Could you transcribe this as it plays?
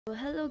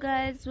Hello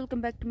guys,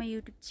 welcome back to my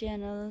YouTube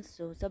channel.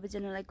 So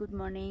सबैजनालाई good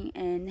morning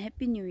and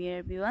happy new year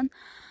everyone.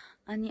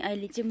 अनि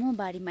अहिले चाहिँ म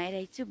बारीमा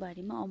आइरहेको छु।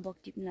 बारीमा अम्बक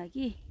टिप्न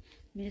लागि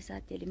मेरो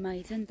साथीहरूले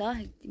मागेछ नि त।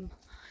 एकदम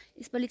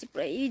यसपालि चाहिँ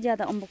पुरै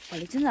ज्यादा अम्बक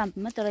फलेको छ नि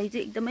हाम्रोमा, तर यो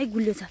चाहिँ एकदमै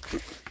गुलियो छ।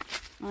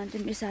 अनि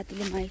मेरो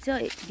साथीले मागेछ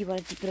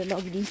यतिबाट टिपेर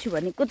लगिदिन्छु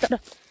भनेको, तर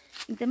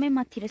एकदमै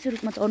माथि रहेछ,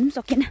 रुखमा चढ्नु पनि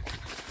सकेन।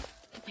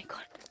 Oh my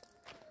god,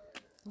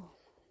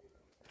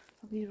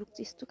 अब यो रुख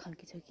चाहिँ यस्तो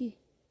खालको छ कि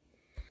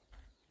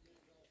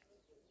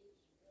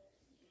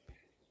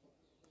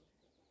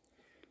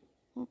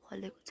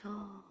फलेको छ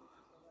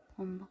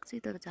अम्बक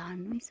चाहिँ, तर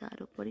झार्नै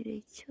साह्रो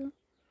परिरहेछ।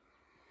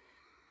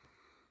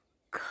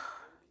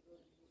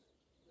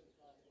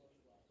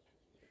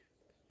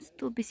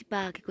 यस्तो बेसी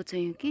पाकेको छ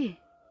यो कि,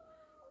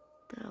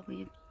 तर अब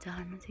यो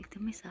झार्नु चाहिँ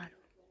एकदमै साह्रो।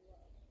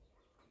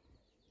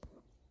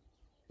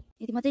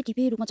 यति मात्रै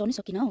टिपे रुखमा चढ्नै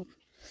सकिन हौ।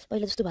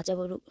 पहिला जस्तो भए चाहिँ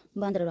अब रुख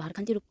बाँदरहरू हार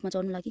खान्थ्यो रुखमा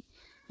चढ्नु लागि,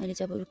 अहिले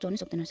चाहिँ अब रुख चढ्नै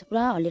सक्दैन रहेछ।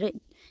 पुरा हल्लेर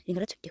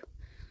रिङ्गेर छुट्यो।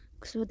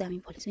 कस्तो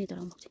दामी फलेछ नि तर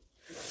अम्बक चाहिँ।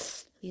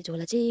 यो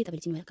झोला चाहिँ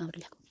तपाईँले चिन्नुभयो कहाँबाट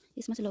ल्याएको,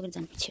 यसमा चाहिँ लगेर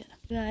जानुपर्छ।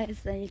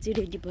 गाइस अहिले चाहिँ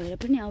रेडी भएर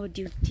पनि अब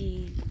ड्युटी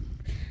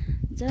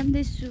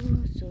जाँदैछु।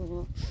 सो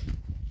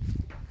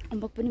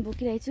अम्बक पनि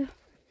बोकिरहेको छु।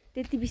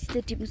 त्यति बेसी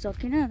चाहिँ टिप्नु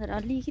सकिनँ, तर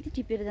अलिकति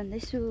टिपेर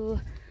जाँदैछु।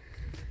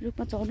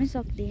 रुखमा चढ्नै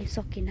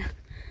सकिनँ।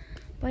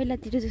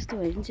 पहिलातिर जस्तो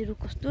भयो भने चाहिँ रुख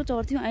कस्तो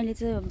चढ्थ्यो, अहिले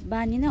चाहिँ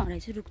बानी नै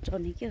हराएछ रुख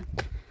चढ्ने क्या।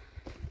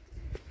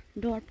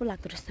 डर पो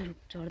लाग्दो रहेछ रुख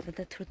चढ्दा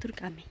त, थुर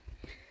कामे।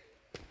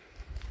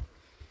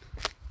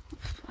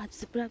 आज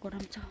चाहिँ पुरा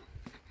गरम छ।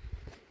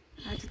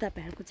 आज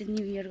तपाईँहरूको चाहिँ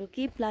न्यु इयरको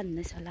के प्लान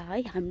हुँदैछ होला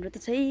है? हाम्रो त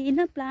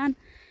छैन प्लान।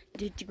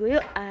 ड्युटी गयो,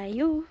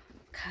 आयो,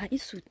 खायो,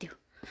 सुत्यो।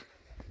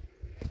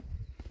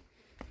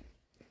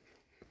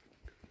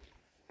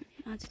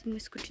 आज त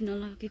म स्कुटी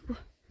नलगेको,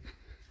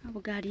 अब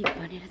गाडी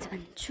भनेर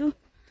जान्छु।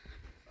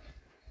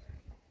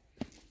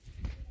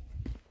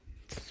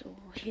 सो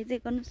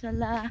हेर्दै गर्नुहोस्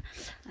होला।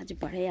 आज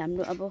भरे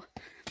हाम्रो अब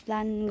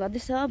प्लान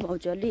गर्दैछ,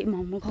 भाउजूहरूले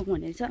मोमो खाउँ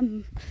भनेर छ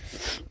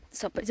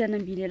सबैजना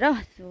मिलेर।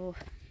 सो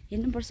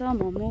हेर्नुपर्छ,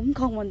 मोमो पनि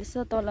खाउँ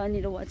भन्दैछ,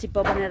 तलनिर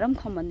वाचिप्पा बनाएर पनि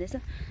खाउँ भन्दैछ।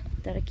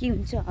 तर के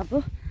हुन्छ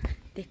अब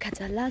देखा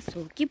जाला।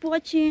 So keep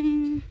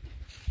watching.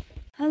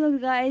 Hello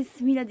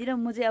guys, मिनादिर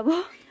म चाहिँ अब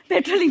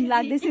पेट्रोलिङ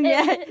लाग्दैछु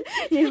यहाँ।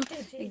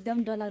 एकदम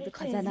डरलाग्दो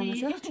खजानामा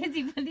छ।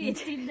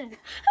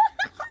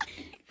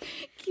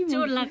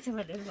 चोर लाग्छ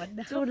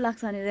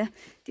भनेर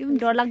त्यो पनि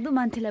डरलाग्दो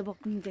मान्छेलाई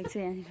बोक्नु देख्छ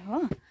यहाँनिर हो।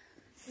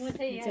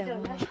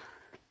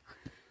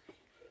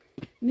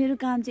 मेरो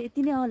काम चाहिँ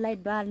यति नै हो, लाइट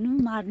बाल्नु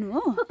मार्नु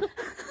हो।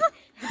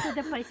 यता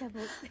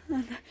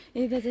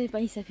चाहिँ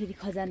पैसा फेरि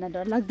खजाना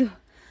डरलाग्दो।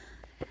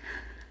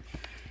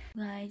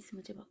 गाइस म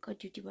चाहिँ भर्खर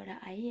ड्युटीबाट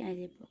आएँ,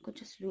 अहिले भर्खर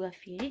जस्ट लुगा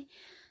फेरेँ।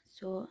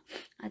 सो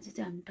आज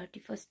चाहिँ हाम्रो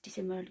 31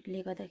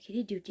 डिसेम्बरले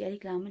गर्दाखेरि ड्युटी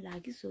अलिक लामो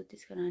लाग्यो। सो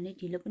त्यस कारणले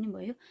ढिलो पनि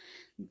भयो।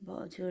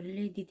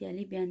 भाउजूहरूले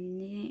दिदीहरूले बिहान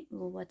नै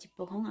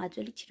वाचिप्पा खाउँ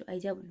आज अलिक छिटो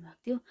आइज भन्नुभएको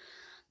थियो,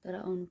 तर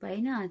आउनु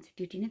पाएन। आज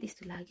ड्युटी नै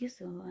त्यस्तो लाग्यो।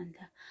 सो अन्त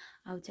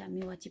अब चाहिँ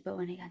हामी वाचिप्पा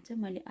बनाएर खान्छौँ।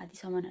 मैले आधी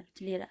सामानहरू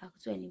चाहिँ लिएर आएको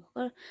छु। अहिले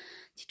भर्खर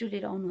छिटो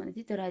लिएर आउनु भनेको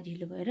थिएँ, तर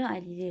ढिलो भएर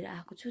अहिले लिएर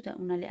आएको छु। त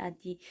उनीहरूले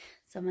आधी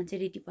सामान चाहिँ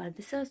रेडी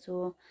पार्दैछ।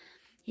 सो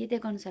हेर्दै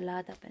गर्नुहोस्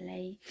होला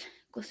तपाईँलाई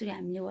कसरी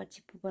हामीले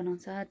वाचिप्पा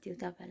बनाउँछ, त्यो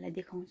तपाईँहरूलाई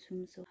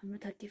देखाउँछौँ। सो हाम्रो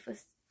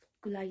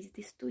 31को लागि चाहिँ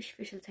त्यस्तो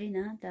स्पेसल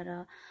छैन, तर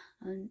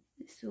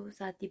यसो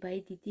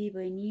साथीभाइ दिदी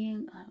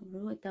बहिनीहरू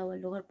यता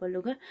वल्लो घर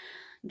पल्लो घर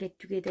गेट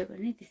टुगेदर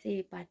गर्ने,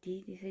 त्यसै पार्टी,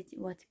 त्यसै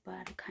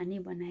वाचिप्पाहरू खाने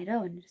बनाएर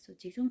भनेर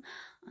सोचेको छौँ।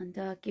 अन्त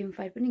केम्प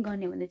फायर पनि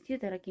गर्ने भन्दै थियो,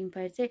 तर केम्प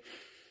फायर चाहिँ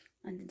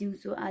अन्त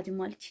दिउँसो आज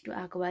म अलिक छिटो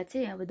आएको भए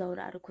चाहिँ अब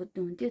दाउराहरू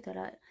खोज्नु हुन्थ्यो,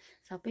 तर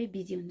सबै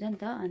बिजी हुन्छ नि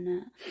त।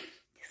 अनि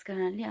त्यस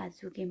कारणले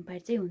आज केम्प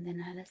फायर चाहिँ हुँदैन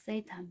होला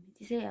सायद। हामी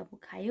त्यसै अब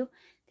खायो,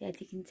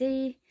 त्यहाँदेखि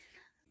चाहिँ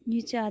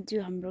यो चाहिँ आज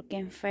हाम्रो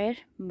क्याम्प फायर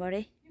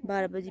भरे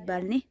 12 बजी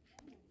बाल्ने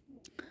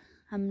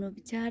हाम्रो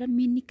बिचारा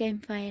मिनी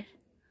क्याम्प फायर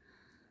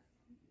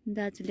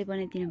दाजुले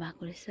बनाइदिनु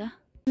भएको रहेछ।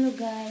 हेलो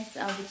गाइस,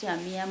 अब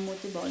चाहिँ हामी यहाँ म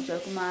चाहिँ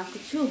भाउजूहरूकोमा आएको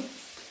छु।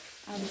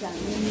 अब चाहिँ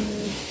हामी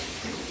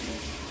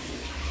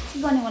के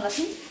गर्ने होला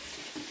चाहिँ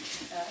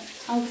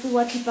अब चाहिँ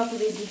वाचिप्पाको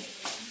रेडी।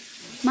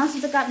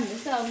 मासु त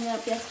काट्नुहुँदैछ, अब यहाँ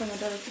प्याज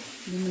टमाटर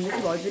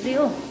लिनुहुँदैछ भाउजूले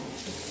हो।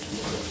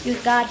 त्यो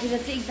काटेर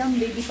चाहिँ एकदम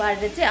रेडी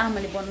पारेर चाहिँ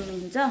आमाले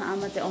बनाउनुहुन्छ।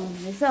 आमा चाहिँ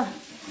आउनुहुँदैछ।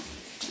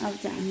 अब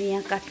चाहिँ हामी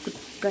यहाँ काटकुट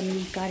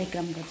गर्ने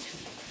कार्यक्रम गर्छौँ।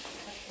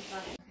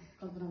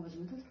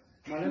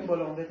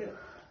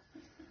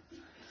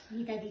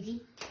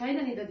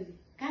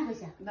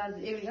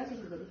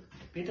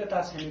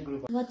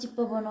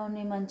 वाचिप्पा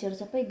बनाउने मान्छेहरू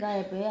सबै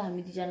गायब भयो।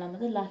 हामी दुईजना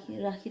मात्रै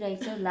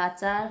राखिरहेको छ।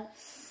 लाचार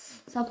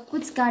सब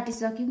कुछ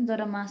काटिसक्यौँ,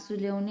 तर मासु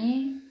ल्याउने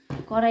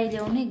कराई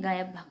ल्याउने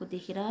गायब भएको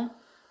देखेर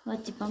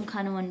वाचिप्पा पनि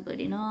खानु मन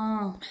परेन।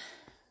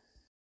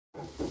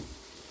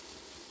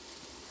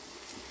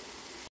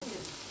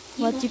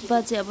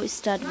 वाचिप्पा चाहिँ अब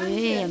स्टार्ट भयो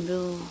है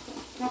हाम्रो।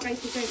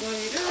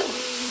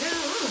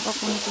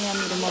 पकाउनु चाहिँ यहाँ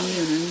मेरो मम्मी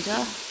हुनुहुन्छ,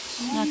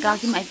 यहाँ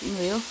काकी पनि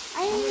आइपुग्नुभयो।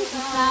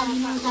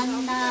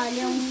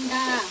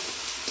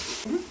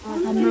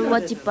 हाम्रो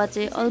वाचिप्पा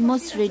चाहिँ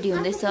अलमोस्ट रेडी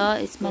हुँदैछ।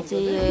 यसमा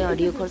चाहिँ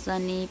हरियो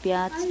खोर्सानी,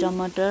 प्याज,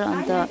 टमाटर,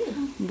 अन्त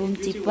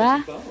बुमचिप्पा,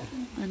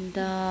 अन्त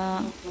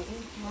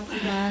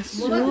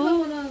मासु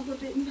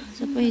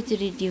सबै चाहिँ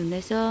रेडी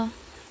हुँदैछ।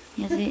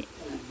 यहाँ चाहिँ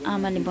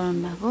आमाले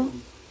बनाउनु भएको।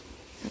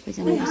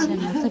 सबैजना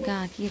बसिरहनु भएको छ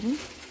गाकीहरू।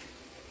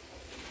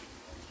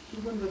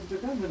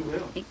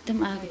 एकदम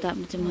आगो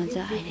ताप्नु चाहिँ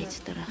मजा आइरहेछ।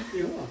 तर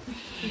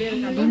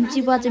लिम्ची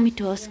बाजा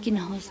मिठो होस् कि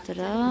नहोस् तर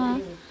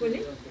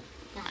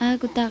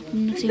आगो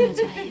ताप्नु चाहिँ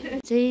मजा आयो।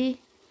 चाहिँ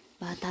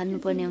भात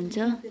हाल्नुपर्ने हुन्छ।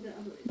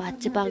 भात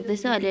चाहिँ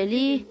पाक्दैछ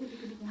अलिअलि।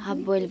 हाफ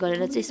बोइल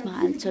गरेर चाहिँ यसमा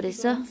हाल्छ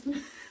रहेछ।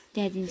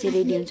 त्यहाँदेखि चाहिँ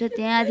रेडी हुन्छ।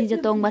 त्यहाँदेखि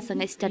चाहिँ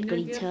तोङबासँग स्टार्ट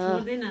गरिन्छ।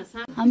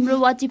 हाम्रो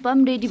वाचिपा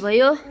पनि रेडी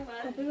भयो।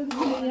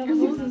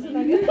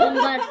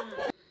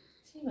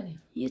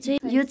 यो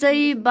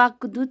चाहिँ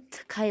बाघको दुध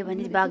खायो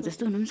भने बाघ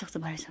जस्तो हुनु पनि सक्छ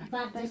भरेसम्म।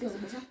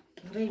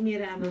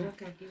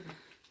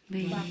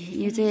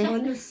 यो चाहिँ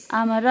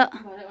आमा र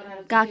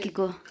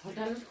काकीको।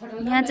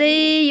 यहाँ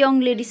चाहिँ यङ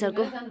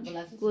लेडिजहरूको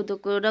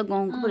कोदोको र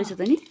गहुँको पो रहेछ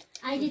त नि।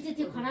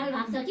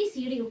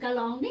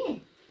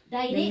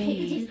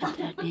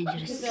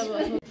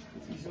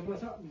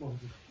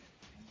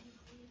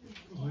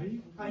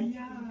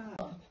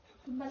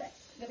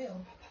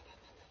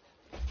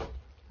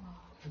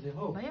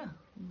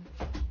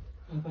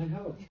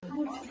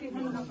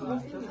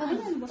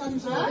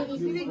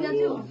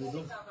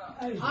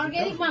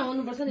 अर्ग्यानिकमा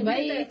हुनुपर्छ नि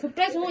भाइ।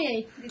 थुप्रै छौँ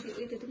यहीँ।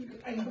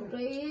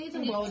 थुप्रै छ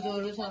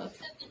भाउजूहरू छ।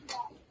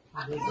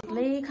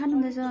 खानु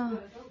हुँदैछ।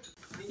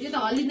 यो त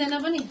हल्लिँदैन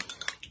पनि।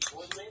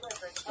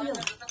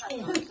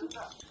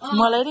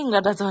 मलाई रिङ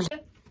गर्दा चल्यो।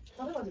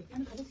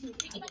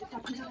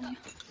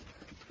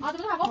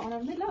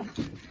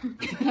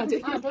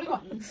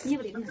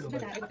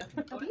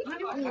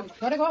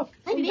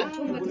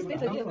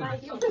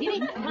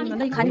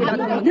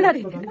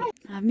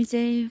 हामी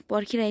चाहिँ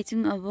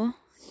पर्खिरहेछौँ। अब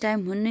टाइम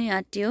हुनै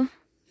आँट्यो।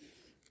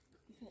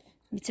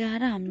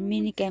 बिचरा हामी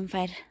मिनी क्याम्प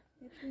फायर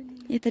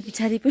यता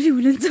पछाडि पनि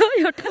हुनुहुन्छ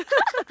एउटा।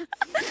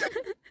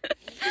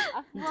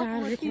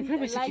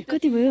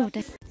 कति भयो?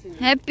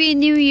 Happy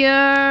new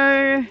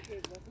year.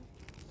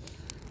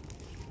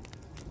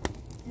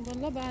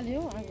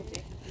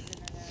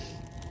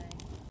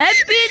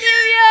 Happy new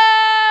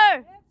year.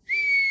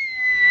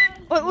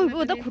 ओ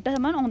त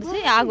खुट्टासम्म आउँदैछ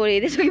है। आगो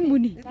हेरेछ कि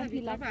मुनि।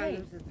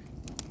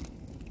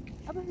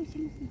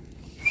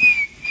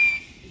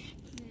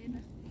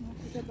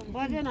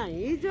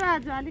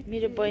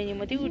 मेरो बहिनी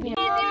मात्रै उठ्ने।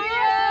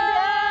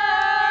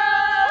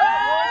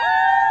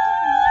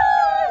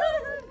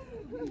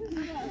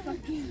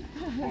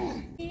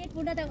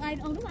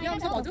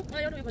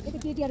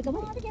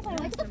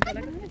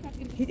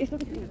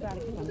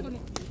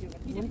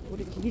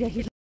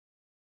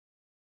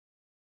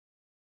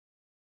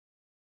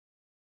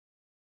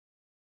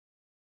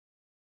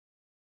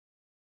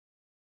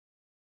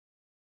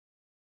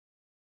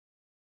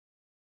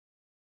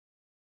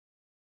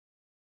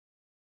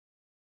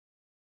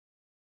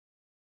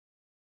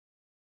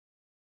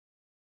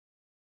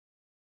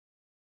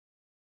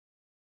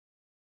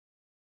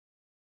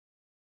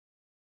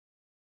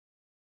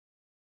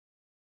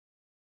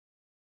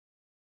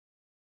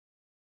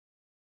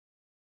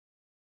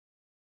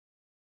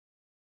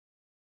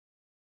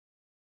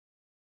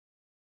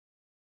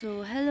 So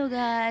hello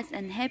guys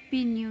and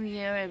happy new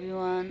year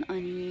everyone.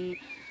 अनि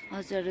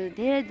हजुरहरू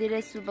धेरै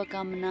धेरै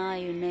शुभकामना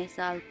यो नयाँ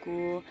सालको।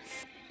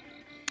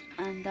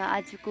 अन्त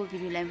आजको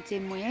भिडियोलाई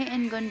चाहिँ म यही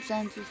एन्ड गर्न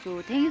चाहन्छु। So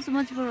thank you so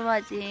much for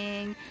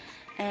watching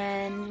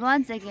and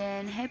once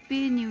again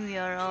happy new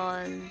year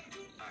all.